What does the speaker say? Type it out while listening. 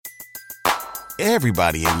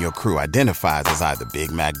Everybody in your crew identifies as either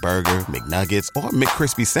Big Mac Burger, McNuggets, or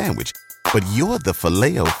McCrispy Sandwich. But you're the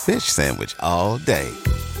Filet-O-Fish Sandwich all day.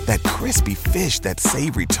 That crispy fish, that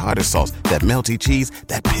savory tartar sauce, that melty cheese,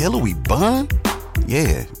 that pillowy bun.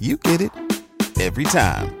 Yeah, you get it. Every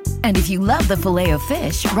time. And if you love the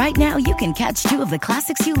Filet-O-Fish, right now you can catch two of the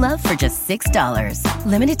classics you love for just $6.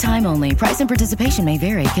 Limited time only. Price and participation may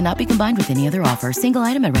vary. Cannot be combined with any other offer. Single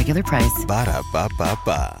item at regular price.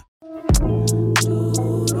 Ba-da-ba-ba-ba.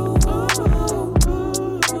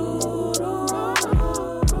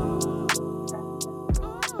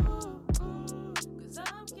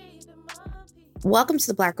 Welcome to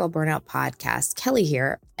the Black Girl Burnout Podcast. Kelly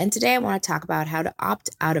here, and today I want to talk about how to opt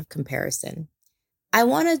out of comparison. I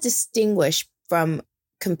want to distinguish from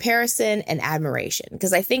comparison and admiration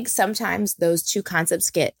because I think sometimes those two concepts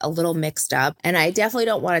get a little mixed up, and I definitely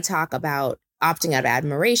don't want to talk about opting out of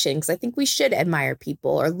admiration because I think we should admire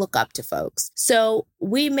people or look up to folks. So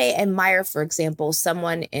we may admire, for example,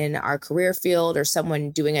 someone in our career field or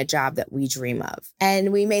someone doing a job that we dream of,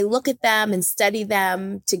 and we may look at them and study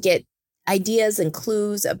them to get ideas and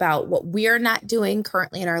clues about what we're not doing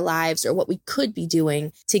currently in our lives or what we could be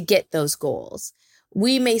doing to get those goals.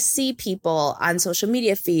 We may see people on social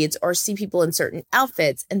media feeds or see people in certain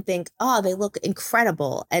outfits and think, oh, they look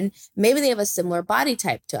incredible. And maybe they have a similar body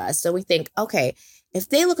type to us. So we think, okay, if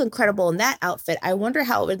they look incredible in that outfit, I wonder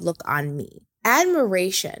how it would look on me.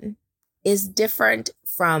 Admiration is different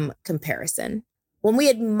from comparison. When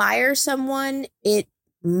we admire someone, it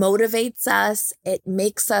motivates us. It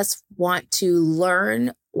makes us want to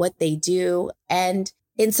learn what they do and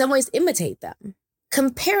in some ways imitate them.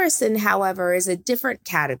 Comparison, however, is a different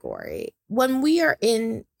category. When we are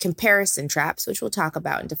in comparison traps, which we'll talk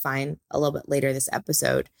about and define a little bit later in this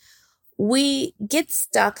episode, we get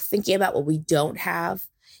stuck thinking about what we don't have.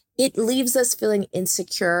 It leaves us feeling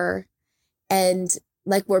insecure and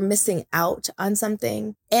like we're missing out on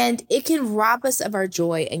something. And it can rob us of our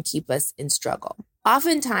joy and keep us in struggle.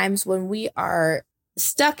 Oftentimes, when we are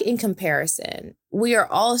stuck in comparison, we are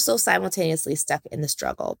also simultaneously stuck in the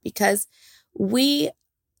struggle because we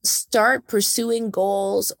start pursuing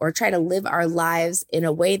goals or try to live our lives in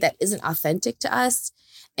a way that isn't authentic to us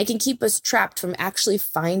and can keep us trapped from actually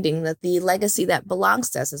finding the legacy that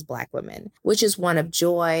belongs to us as Black women, which is one of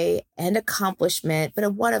joy and accomplishment,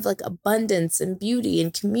 but one of like abundance and beauty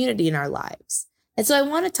and community in our lives. And so I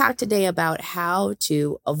want to talk today about how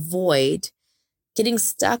to avoid getting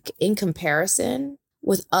stuck in comparison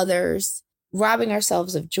with others, robbing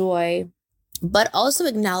ourselves of joy, but also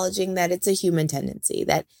acknowledging that it's a human tendency,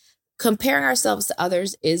 that comparing ourselves to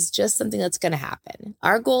others is just something that's going to happen.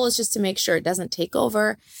 Our goal is just to make sure it doesn't take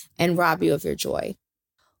over and rob you of your joy.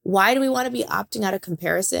 Why do we want to be opting out of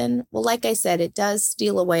comparison? Well, like I said, it does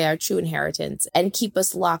steal away our true inheritance and keep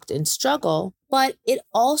us locked in struggle, but it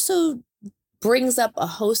also brings up a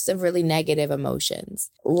host of really negative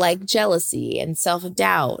emotions like jealousy and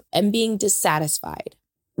self-doubt and being dissatisfied.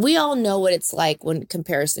 We all know what it's like when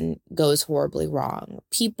comparison goes horribly wrong.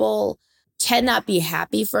 People cannot be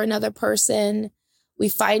happy for another person. We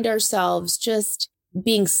find ourselves just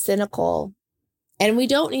being cynical, and we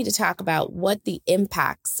don't need to talk about what the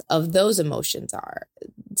impacts of those emotions are.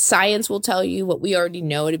 Science will tell you what we already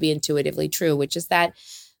know to be intuitively true, which is that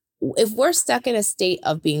if we're stuck in a state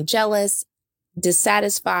of being jealous,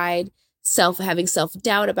 dissatisfied, having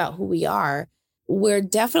self-doubt about who we are, we're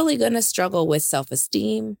definitely going to struggle with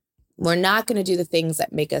self-esteem. We're not going to do the things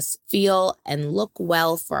that make us feel and look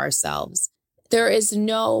well for ourselves. There is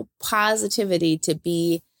no positivity to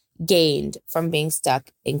be gained from being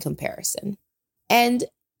stuck in comparison. And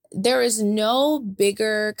there is no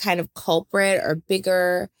bigger kind of culprit or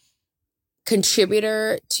bigger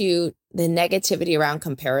contributor to the negativity around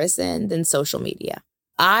comparison than social media.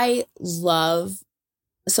 I love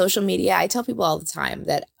social media. I tell people all the time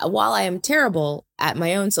that while I am terrible at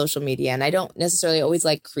my own social media and I don't necessarily always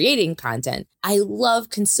like creating content, I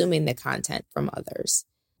love consuming the content from others.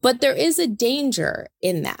 But there is a danger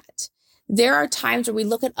in that. There are times where we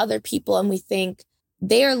look at other people and we think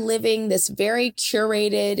they are living this very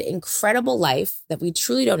curated, incredible life that we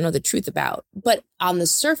truly don't know the truth about, but on the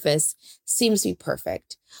surface seems to be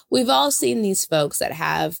perfect. We've all seen these folks that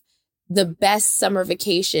have the best summer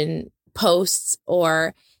vacation posts,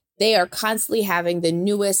 or they are constantly having the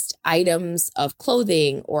newest items of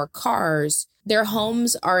clothing or cars. Their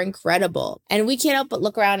homes are incredible. And we can't help but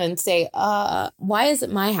look around and say, why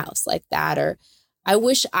isn't my house like that? Or I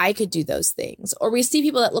wish I could do those things. Or we see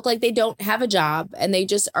people that look like they don't have a job and they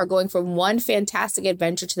just are going from one fantastic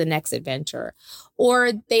adventure to the next adventure.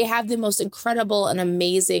 Or they have the most incredible and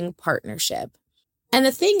amazing partnership. And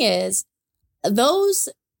the thing is, those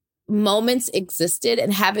moments existed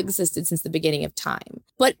and have existed since the beginning of time.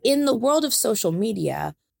 But in the world of social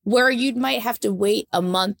media, where you might have to wait a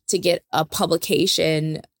month to get a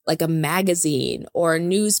publication like a magazine or a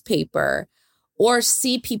newspaper, or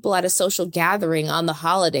see people at a social gathering on the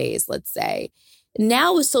holidays, let's say.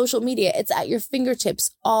 Now with social media, it's at your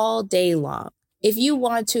fingertips all day long. If you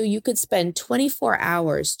want to, you could spend 24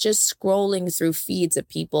 hours just scrolling through feeds of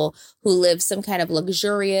people who live some kind of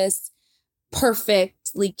luxurious,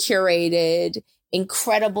 perfectly curated,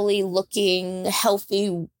 incredibly looking,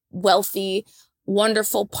 healthy, wealthy,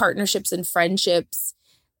 wonderful partnerships and friendships.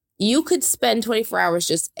 You could spend 24 hours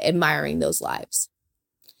just admiring those lives.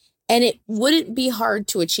 And it wouldn't be hard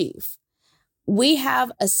to achieve. We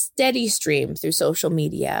have a steady stream through social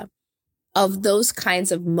media of those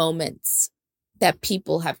kinds of moments that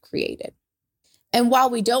people have created. And while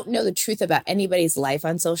we don't know the truth about anybody's life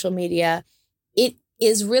on social media, it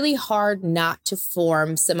is really hard not to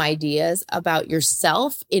form some ideas about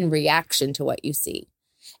yourself in reaction to what you see.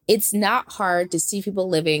 It's not hard to see people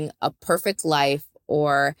living a perfect life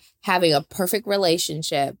or having a perfect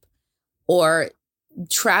relationship or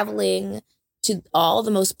traveling to all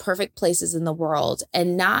the most perfect places in the world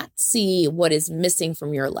and not see what is missing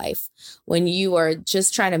from your life when you are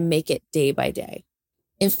just trying to make it day by day.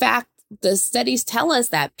 In fact, the studies tell us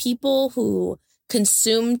that people who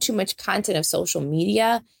consume too much content of social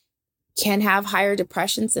media can have higher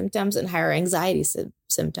depression symptoms and higher anxiety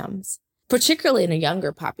symptoms, particularly in a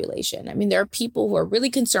younger population. I mean, there are people who are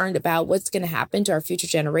really concerned about what's going to happen to our future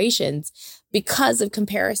generations because of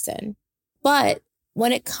comparison. But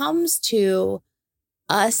when it comes to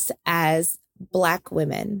us as Black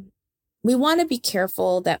women, we want to be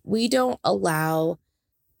careful that we don't allow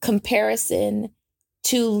comparison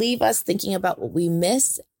to leave us thinking about what we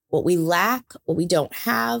miss, what we lack, what we don't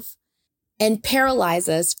have, and paralyze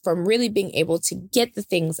us from really being able to get the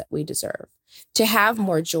things that we deserve, to have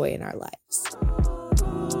more joy in our lives.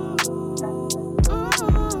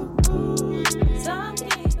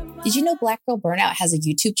 Did you know Black Girl Burnout has a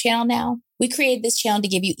YouTube channel now? We created this channel to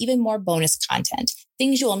give you even more bonus content,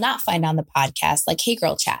 things you will not find on the podcast, like Hey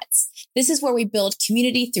Girl Chats. This is where we build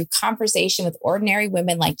community through conversation with ordinary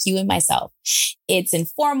women like you and myself. It's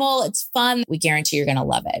informal, it's fun. We guarantee you're going to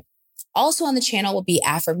love it. Also on the channel will be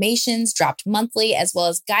affirmations dropped monthly, as well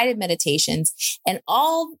as guided meditations and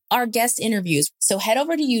all our guest interviews. So head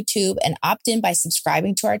over to YouTube and opt in by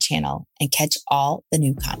subscribing to our channel and catch all the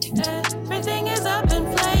new content. Everything is up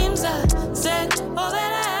in flames. I said all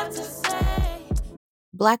that I have to say.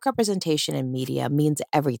 Black representation in media means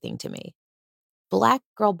everything to me. Black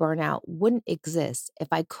Girl Burnout wouldn't exist if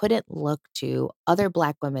I couldn't look to other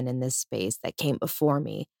Black women in this space that came before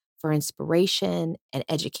me for inspiration and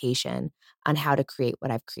education on how to create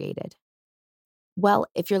what I've created. Well,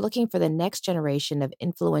 if you're looking for the next generation of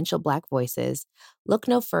influential Black voices, look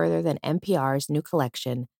no further than NPR's new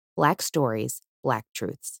collection, Black Stories, Black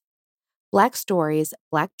Truths. Black Stories,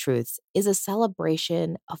 Black Truths is a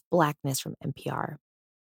celebration of Blackness from NPR.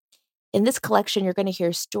 In this collection, you're going to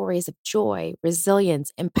hear stories of joy,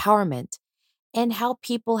 resilience, empowerment, and how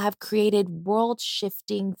people have created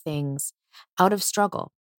world-shifting things out of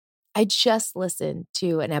struggle. I just listened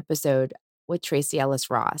to an episode with Tracee Ellis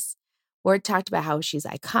Ross where it talked about how she's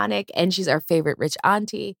iconic and she's our favorite rich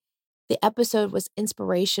auntie. The episode was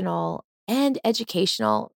inspirational and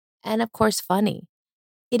educational and, of course, funny.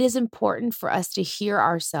 It is important for us to hear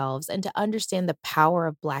ourselves and to understand the power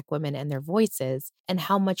of Black women and their voices and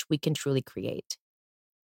how much we can truly create.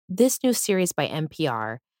 This new series by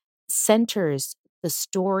NPR centers the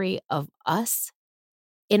story of us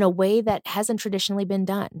in a way that hasn't traditionally been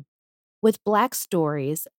done. With Black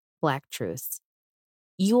Stories, Black Truths,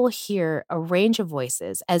 you will hear a range of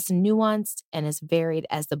voices as nuanced and as varied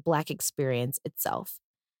as the Black experience itself.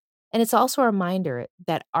 And it's also a reminder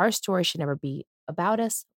that our story should never be about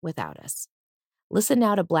us without us. Listen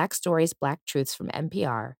now to Black Stories, Black Truths from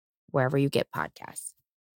NPR, wherever you get podcasts.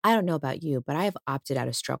 I don't know about you, but I have opted out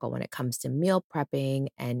of struggle when it comes to meal prepping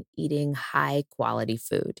and eating high quality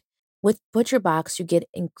food. With ButcherBox, you get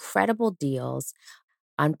incredible deals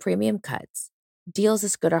on premium cuts. Deals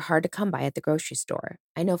as good are hard to come by at the grocery store.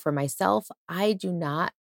 I know for myself, I do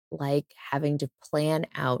not like having to plan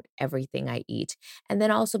out everything I eat and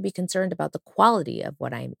then also be concerned about the quality of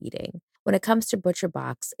what I'm eating. When it comes to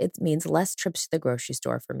ButcherBox, it means less trips to the grocery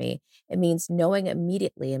store for me. It means knowing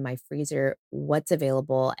immediately in my freezer what's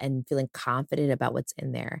available and feeling confident about what's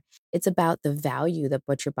in there. It's about the value that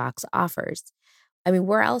ButcherBox offers. I mean,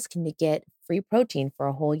 where else can you get free protein for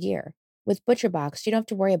a whole year? With ButcherBox, you don't have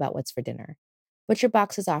to worry about what's for dinner.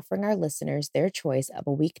 ButcherBox is offering our listeners their choice of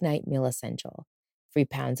a weeknight meal essential. 3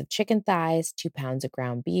 pounds of chicken thighs, 2 pounds of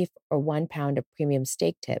ground beef, or 1 pound of premium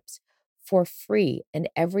steak tips for free in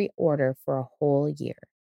every order for a whole year.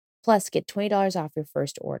 Plus, get $20 off your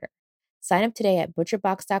first order. Sign up today at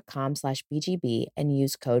butcherbox.com/BGB and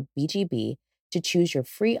use code BGB to choose your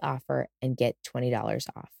free offer and get $20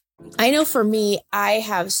 off. I know for me, I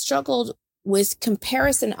have struggled with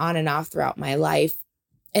comparison on and off throughout my life.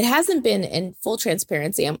 It hasn't been, in full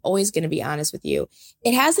transparency, I'm always going to be honest with you,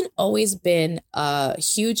 it hasn't always been a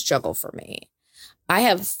huge struggle for me. I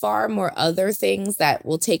have far more other things that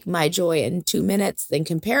will take my joy in 2 minutes than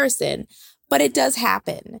comparison, but it does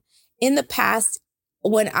happen. In the past,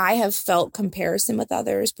 when I have felt comparison with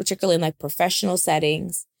others, particularly in like professional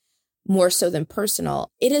settings, more so than personal,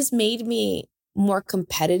 it has made me more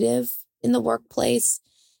competitive in the workplace.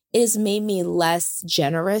 It has made me less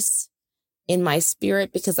generous in my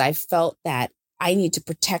spirit because I felt that I need to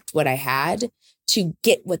protect what I had to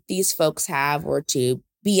get what these folks have or to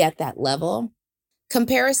be at that level.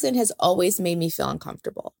 Comparison has always made me feel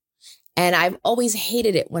uncomfortable, and I've always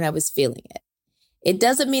hated it when I was feeling it. It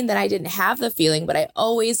doesn't mean that I didn't have the feeling, but I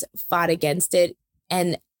always fought against it.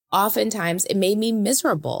 And oftentimes it made me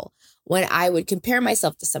miserable when I would compare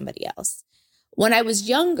myself to somebody else. When I was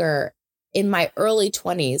younger, in my early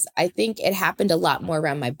 20s, I think it happened a lot more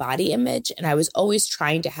around my body image. And I was always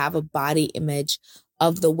trying to have a body image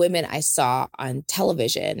of the women I saw on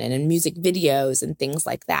television and in music videos and things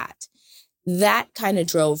like that. That kind of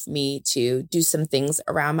drove me to do some things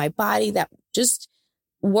around my body that just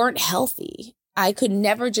weren't healthy. I could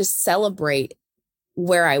never just celebrate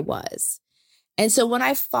where I was. And so when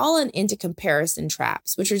I've fallen into comparison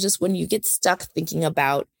traps, which are just when you get stuck thinking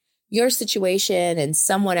about your situation and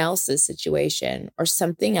someone else's situation or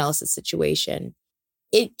something else's situation,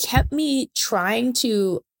 it kept me trying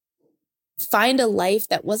to find a life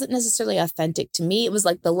that wasn't necessarily authentic to me. It was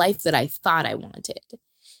like the life that I thought I wanted.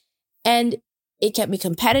 And it kept me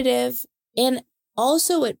competitive. And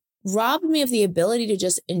also it robbed me of the ability to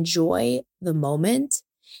just enjoy the moment,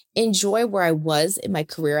 enjoy where I was in my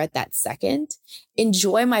career at that second,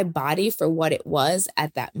 enjoy my body for what it was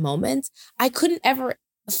at that moment. I couldn't ever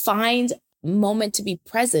find a moment to be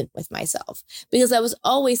present with myself because I was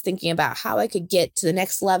always thinking about how I could get to the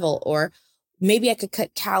next level, or maybe I could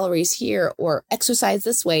cut calories here or exercise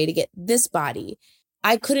this way to get this body.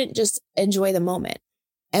 I couldn't just enjoy the moment.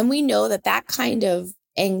 And we know that that kind of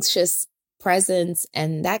anxious presence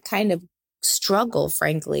and that kind of struggle,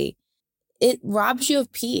 frankly, it robs you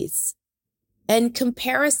of peace. And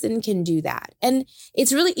comparison can do that. And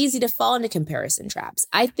it's really easy to fall into comparison traps.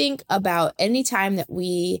 I think about any time that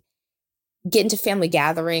we get into family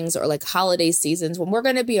gatherings or like holiday seasons when we're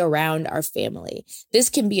going to be around our family, this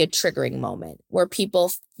can be a triggering moment where people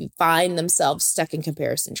find themselves stuck in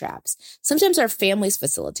comparison traps. Sometimes our families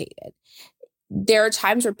facilitate it. There are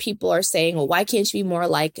times where people are saying, well, why can't you be more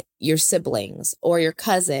like your siblings or your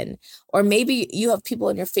cousin? Or maybe you have people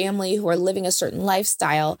in your family who are living a certain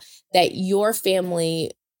lifestyle that your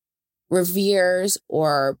family reveres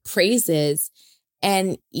or praises,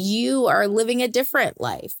 and you are living a different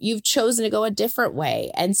life. You've chosen to go a different way.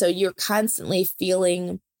 And so you're constantly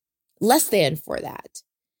feeling less than for that.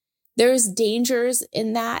 There's dangers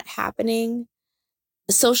in that happening.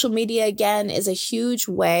 Social media, again, is a huge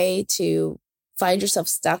way to find yourself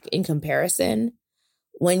stuck in comparison.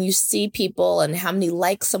 When you see people and how many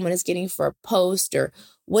likes someone is getting for a post, or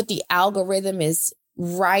what the algorithm is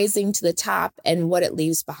rising to the top and what it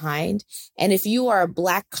leaves behind. And if you are a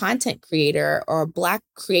Black content creator or a Black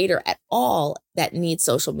creator at all that needs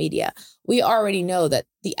social media, we already know that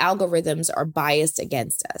the algorithms are biased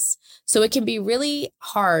against us. So it can be really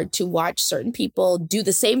hard to watch certain people do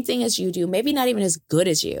the same thing as you do, maybe not even as good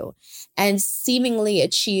as you, and seemingly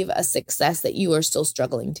achieve a success that you are still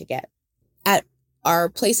struggling to get. At our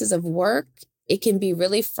places of work, it can be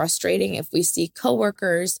really frustrating if we see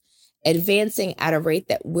coworkers advancing at a rate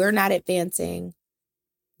that we're not advancing.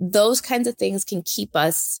 Those kinds of things can keep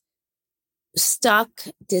us stuck,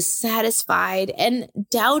 dissatisfied, and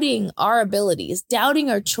doubting our abilities, doubting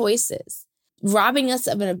our choices, robbing us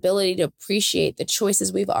of an ability to appreciate the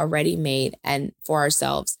choices we've already made and for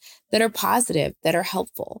ourselves that are positive, that are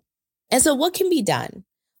helpful. And so what can be done?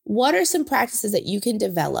 What are some practices that you can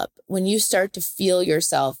develop when you start to feel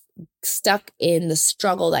yourself stuck in the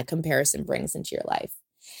struggle that comparison brings into your life?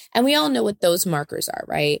 And we all know what those markers are,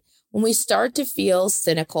 right? When we start to feel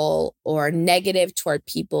cynical or negative toward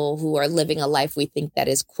people who are living a life we think that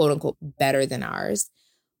is quote unquote better than ours,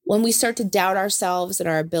 when we start to doubt ourselves and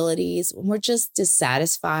our abilities, when we're just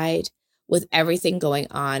dissatisfied with everything going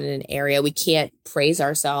on in an area, we can't praise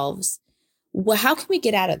ourselves. Well, how can we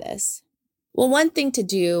get out of this? Well, one thing to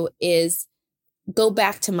do is go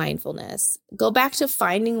back to mindfulness. Go back to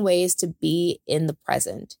finding ways to be in the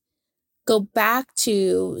present. Go back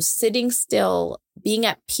to sitting still, being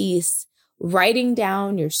at peace, writing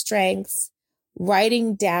down your strengths,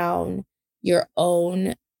 writing down your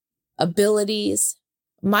own abilities.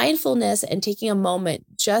 Mindfulness and taking a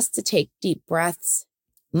moment just to take deep breaths.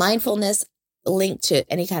 Mindfulness linked to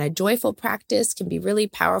any kind of joyful practice can be really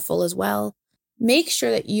powerful as well. Make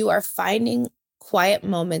sure that you are finding quiet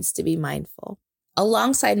moments to be mindful.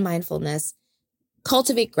 Alongside mindfulness,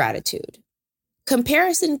 cultivate gratitude.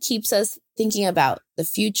 Comparison keeps us thinking about the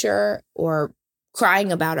future or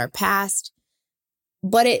crying about our past,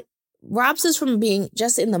 but it robs us from being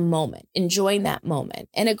just in the moment, enjoying that moment.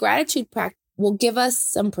 And a gratitude practice will give us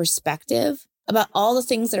some perspective about all the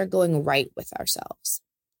things that are going right with ourselves.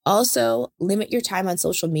 Also, limit your time on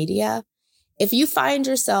social media. If you find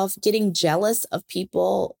yourself getting jealous of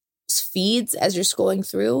people's feeds as you're scrolling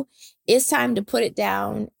through, it's time to put it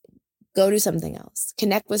down, go do something else,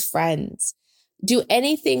 connect with friends, do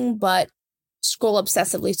anything but scroll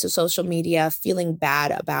obsessively to social media, feeling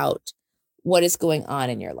bad about what is going on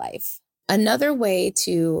in your life. Another way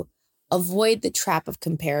to avoid the trap of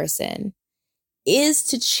comparison is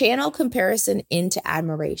to channel comparison into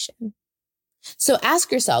admiration. So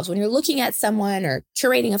ask yourselves, when you're looking at someone or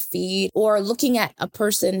curating a feed or looking at a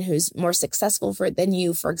person who's more successful than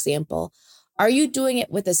you, for example, are you doing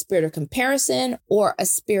it with a spirit of comparison or a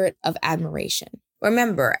spirit of admiration?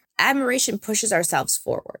 Remember, admiration pushes ourselves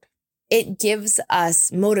forward. It gives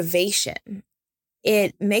us motivation.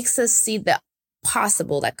 It makes us see the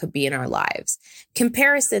possible that could be in our lives.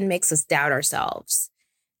 Comparison makes us doubt ourselves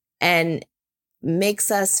and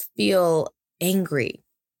makes us feel angry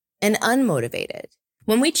and unmotivated.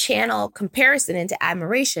 When we channel comparison into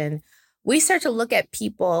admiration, we start to look at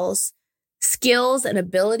people's skills and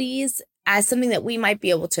abilities as something that we might be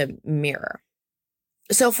able to mirror.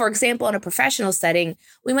 So, for example, in a professional setting,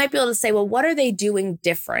 we might be able to say, well, what are they doing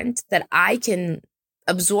different that I can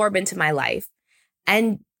absorb into my life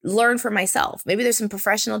and learn for myself? Maybe there's some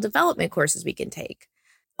professional development courses we can take.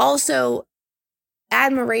 Also,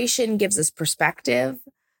 admiration gives us perspective.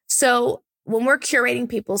 So when we're curating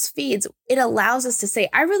people's feeds, it allows us to say,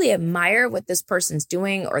 I really admire what this person's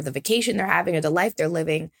doing or the vacation they're having or the life they're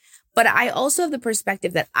living. But I also have the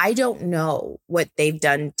perspective that I don't know what they've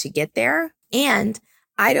done to get there. And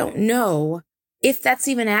I don't know if that's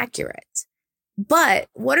even accurate. But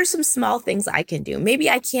what are some small things I can do? Maybe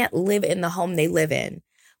I can't live in the home they live in,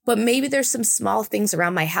 but maybe there's some small things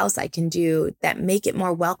around my house I can do that make it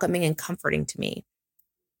more welcoming and comforting to me.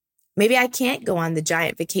 Maybe I can't go on the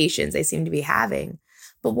giant vacations they seem to be having,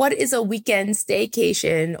 but what is a weekend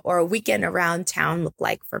staycation or a weekend around town look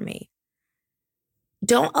like for me?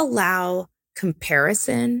 Don't allow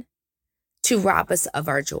comparison to rob us of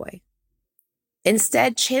our joy.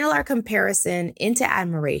 Instead, channel our comparison into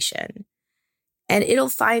admiration, and it'll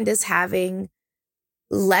find us having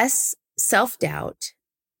less self-doubt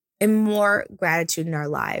and more gratitude in our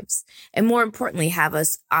lives. And more importantly, have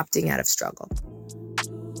us opting out of struggle.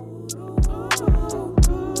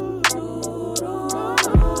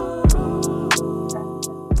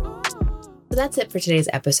 So that's it for today's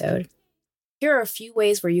episode. Here are a few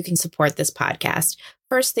ways where you can support this podcast.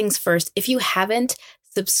 First things first, if you haven't,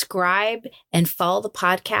 subscribe and follow the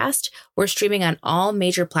podcast. We're streaming on all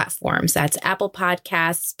major platforms. That's Apple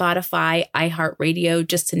Podcasts, Spotify, iHeartRadio,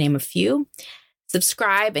 just to name a few.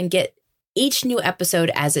 Subscribe and get each new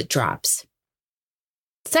episode as it drops.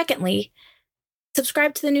 Secondly,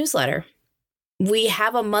 subscribe to the newsletter. We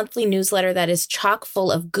have a monthly newsletter that is chock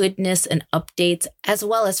full of goodness and updates, as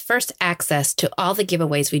well as first access to all the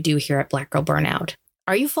giveaways we do here at Black Girl Burnout.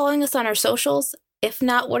 Are you following us on our socials? If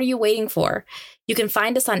not, what are you waiting for? You can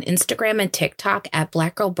find us on Instagram and TikTok at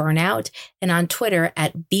Black Girl Burnout and on Twitter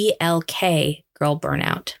at BLK Girl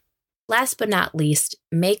Burnout. Last but not least,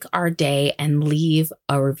 make our day and leave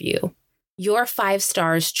a review. Your 5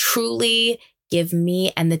 stars truly give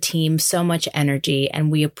me and the team so much energy, and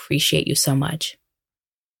we appreciate you so much.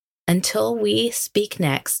 Until we speak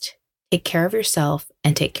next, take care of yourself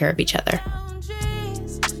and take care of each other.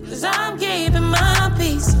 'Cause I'm keeping my